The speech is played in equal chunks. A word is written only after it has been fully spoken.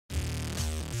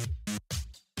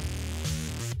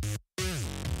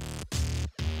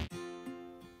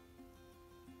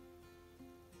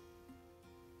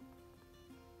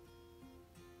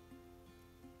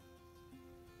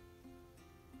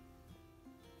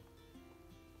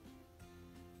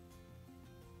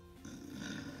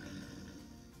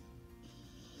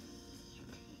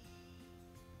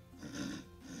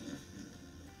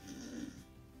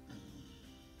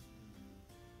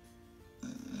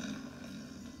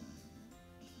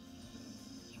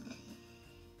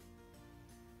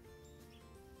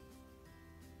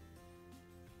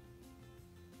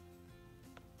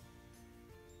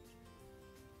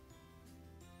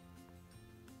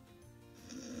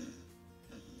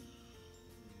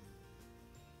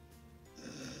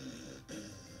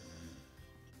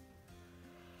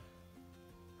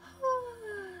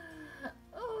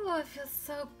feels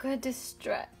so good to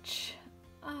stretch.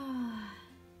 Ah.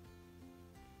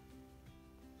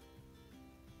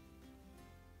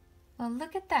 Well,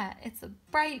 look at that. It's a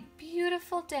bright,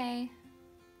 beautiful day.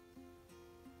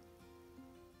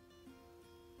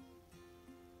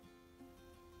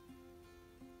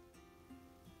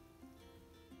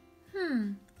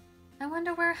 I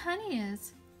wonder where Honey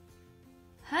is.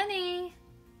 Honey?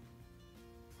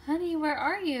 Honey, where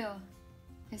are you?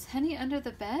 Is Honey under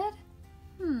the bed?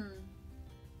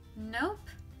 Nope,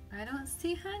 I don't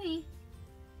see Honey.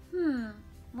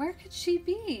 Where could she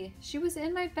be? She was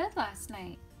in my bed last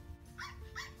night.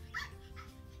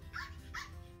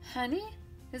 Honey?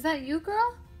 Is that you,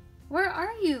 girl? Where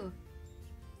are you?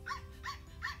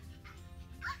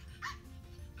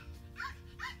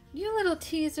 You little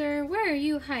teaser, where are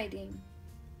you hiding?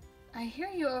 I hear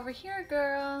you over here,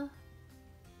 girl.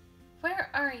 Where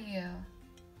are you?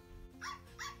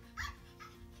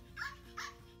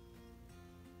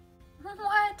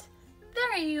 What?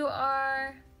 There you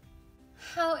are.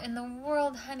 How in the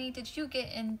world, Honey, did you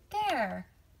get in there?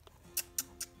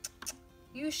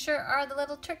 You sure are the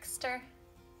little trickster.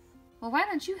 Well, why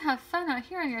don't you have fun out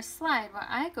here on your slide while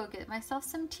I go get myself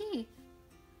some tea?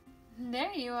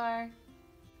 There you are.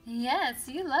 Yes,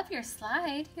 you love your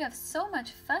slide. You have so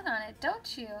much fun on it,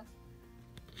 don't you?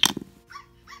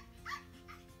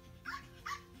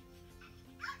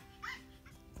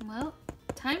 Well,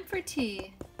 time for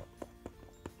tea.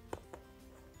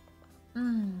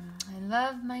 I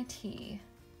love my tea.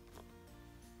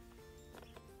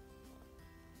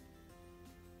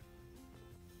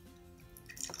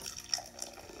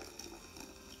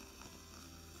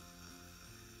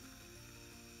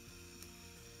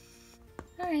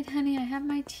 All right, Honey, I have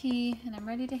my tea and I'm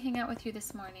ready to hang out with you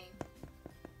this morning.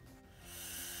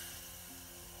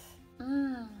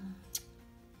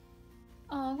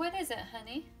 Oh, what is it,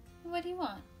 Honey? What do you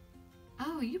want?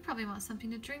 Oh, you probably want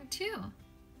something to drink too.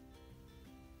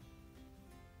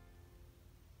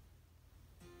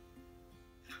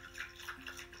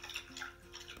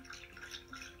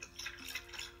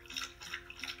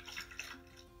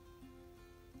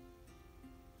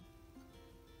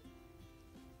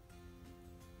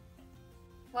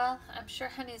 Well, I'm sure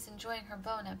Honey's enjoying her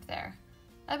bone up there.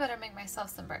 I better make myself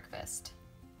some breakfast.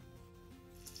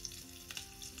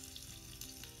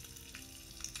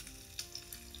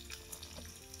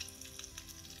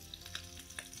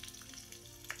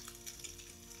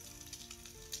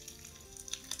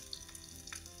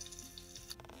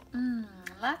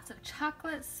 Lots of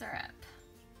chocolate syrup.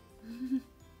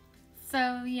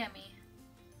 So yummy.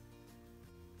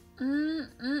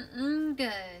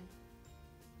 Good.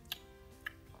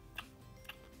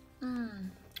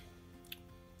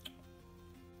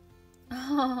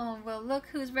 Oh, well, look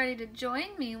who's ready to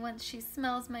join me once she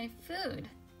smells my food.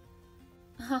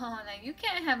 Oh, now you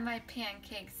can't have my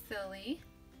pancakes, silly.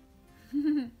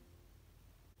 Well,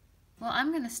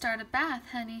 I'm gonna start a bath,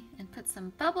 Honey, and put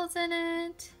some bubbles in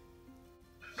it.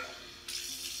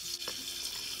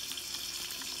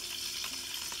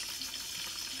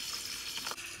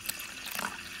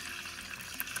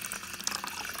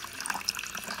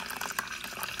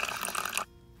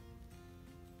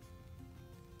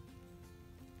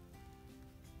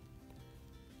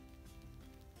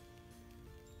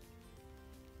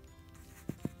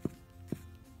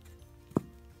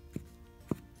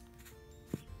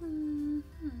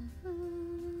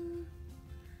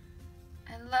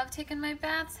 I love taking my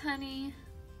baths, Honey.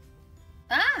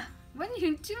 Ah! What are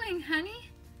you doing,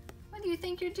 Honey? What do you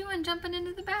think you're doing jumping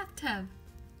into the bathtub?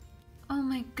 Oh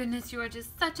my goodness, you are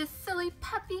just such a silly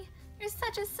puppy. You're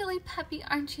such a silly puppy,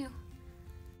 aren't you?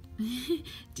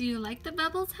 Do you like the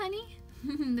bubbles, Honey?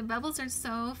 The bubbles are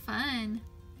so fun.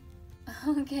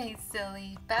 Okay,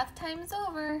 silly. Bath time's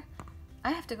over.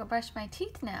 I have to go brush my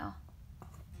teeth now.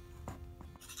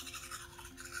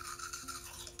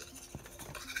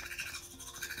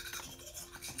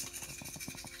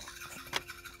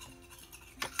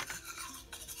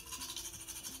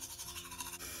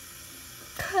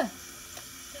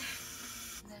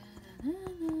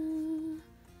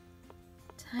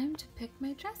 Time to pick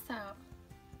my dress out.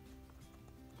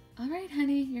 All right,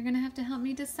 Honey, you're gonna have to help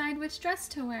me decide which dress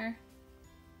to wear.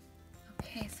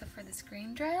 Okay, so for this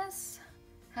green dress,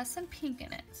 has some pink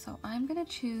in it. So I'm gonna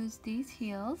choose these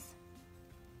heels.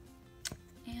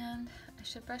 And I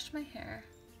should brush my hair.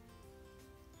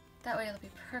 That way it'll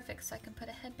be perfect so I can put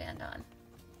a headband on.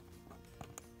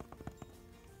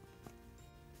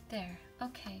 There,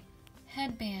 okay.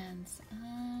 Headbands.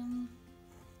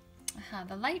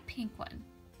 The light pink one.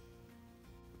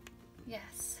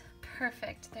 Yes,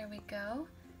 perfect. There we go.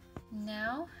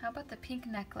 Now, how about the pink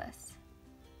necklace?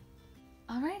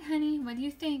 All right, honey, what do you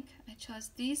think? I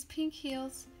chose these pink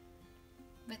heels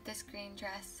with this green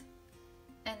dress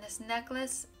and this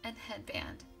necklace and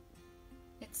headband.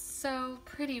 It's so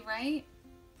pretty, right?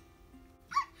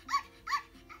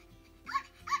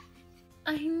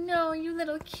 I know, you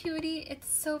little cutie. It's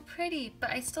so pretty, but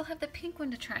I still have the pink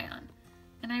one to try on,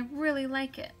 and I really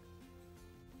like it.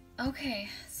 Okay,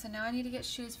 so now I need to get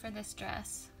shoes for this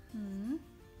dress.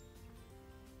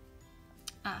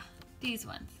 These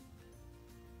ones.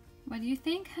 What do you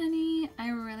think, honey? I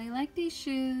really like these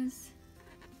shoes.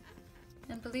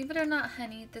 And believe it or not,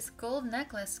 honey, this gold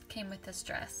necklace came with this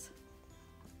dress.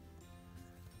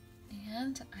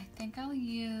 And I think I'll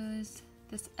use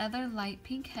this other light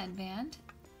pink headband.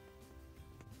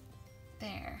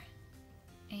 There.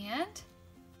 And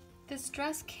this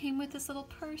dress came with this little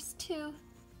purse too.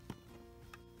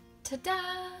 Ta-da!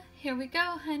 Here we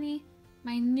go, honey.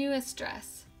 My newest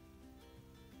dress.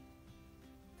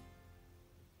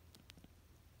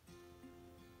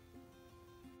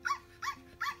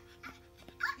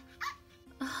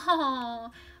 Oh,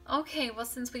 okay, well,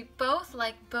 since we both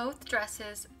like both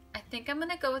dresses, I think I'm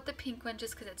gonna go with the pink one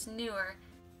just because it's newer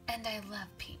and I love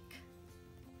pink.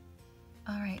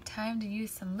 All right, time to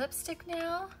use some lipstick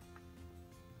now.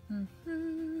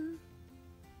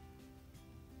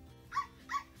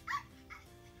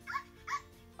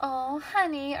 Oh,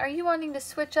 honey, are you wanting to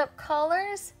switch up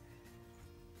colors?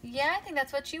 Yeah, I think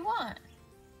that's what you want.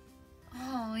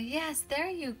 Oh, yes, there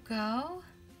you go.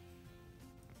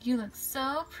 You look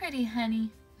so pretty, honey.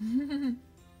 You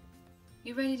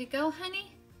ready to go,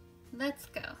 honey? Let's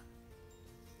go.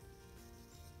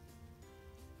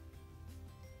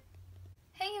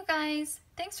 Hey, you guys.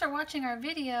 Thanks for watching our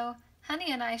video.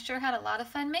 Honey and I sure had a lot of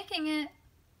fun making it.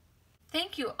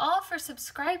 Thank you all for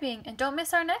subscribing, and don't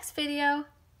miss our next video.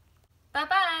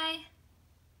 Bye-bye.